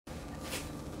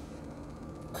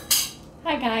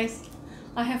Hi guys,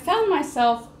 I have found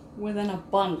myself with an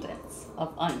abundance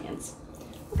of onions.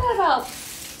 I've got about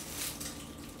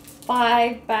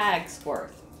 5 bags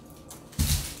worth.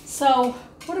 So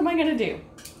what am I going to do?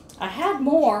 I had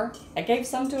more. I gave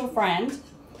some to a friend.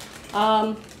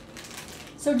 So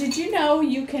did you know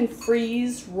you can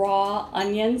freeze raw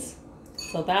onions?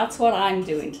 So that's what I'm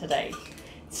doing today.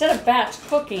 Instead of batch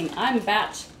cooking, I'm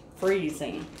batch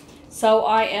freezing. So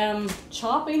I am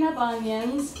chopping up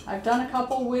onions. I've done a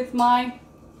couple with my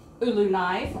Ulu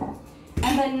knife.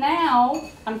 And then now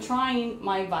I'm trying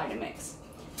my Vitamix.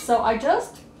 So I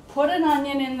just put an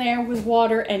onion in there with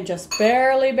water and just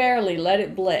barely let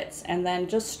it blitz. And then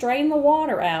just strain the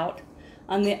water out.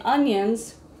 And the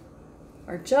onions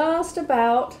are just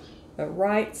about the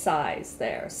right size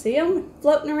there. See them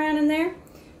floating around in there?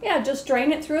 Yeah, just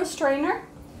drain it through a strainer.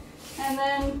 And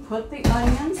then put the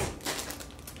onions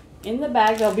in the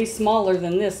bag. They'll be smaller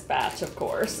than this batch, of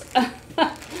course.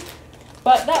 But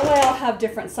that way I'll have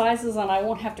different sizes and I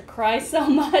won't have to cry so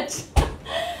much.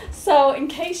 So in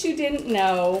case you didn't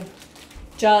know,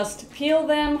 just peel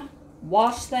them,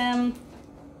 wash them,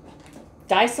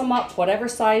 dice them up whatever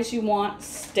size you want,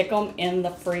 stick them in the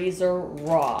freezer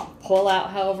raw. Pull out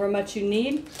however much you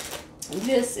need.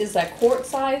 This is a quart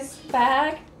size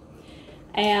bag.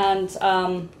 And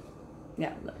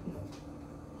yeah,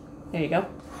 there you go.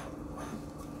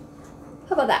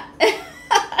 How about that?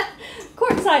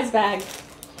 Quart size bag.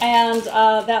 And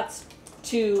that's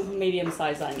 2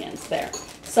 medium-sized onions there.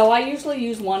 So I usually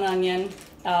use 1 onion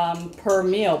per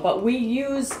meal, but we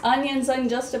use onions on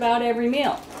just about every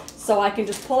meal. So I can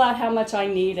just pull out how much I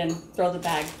need and throw the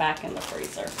bag back in the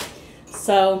freezer.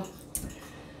 So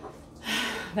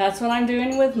that's what I'm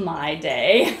doing with my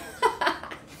day.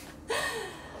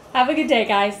 Have a good day,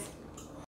 guys.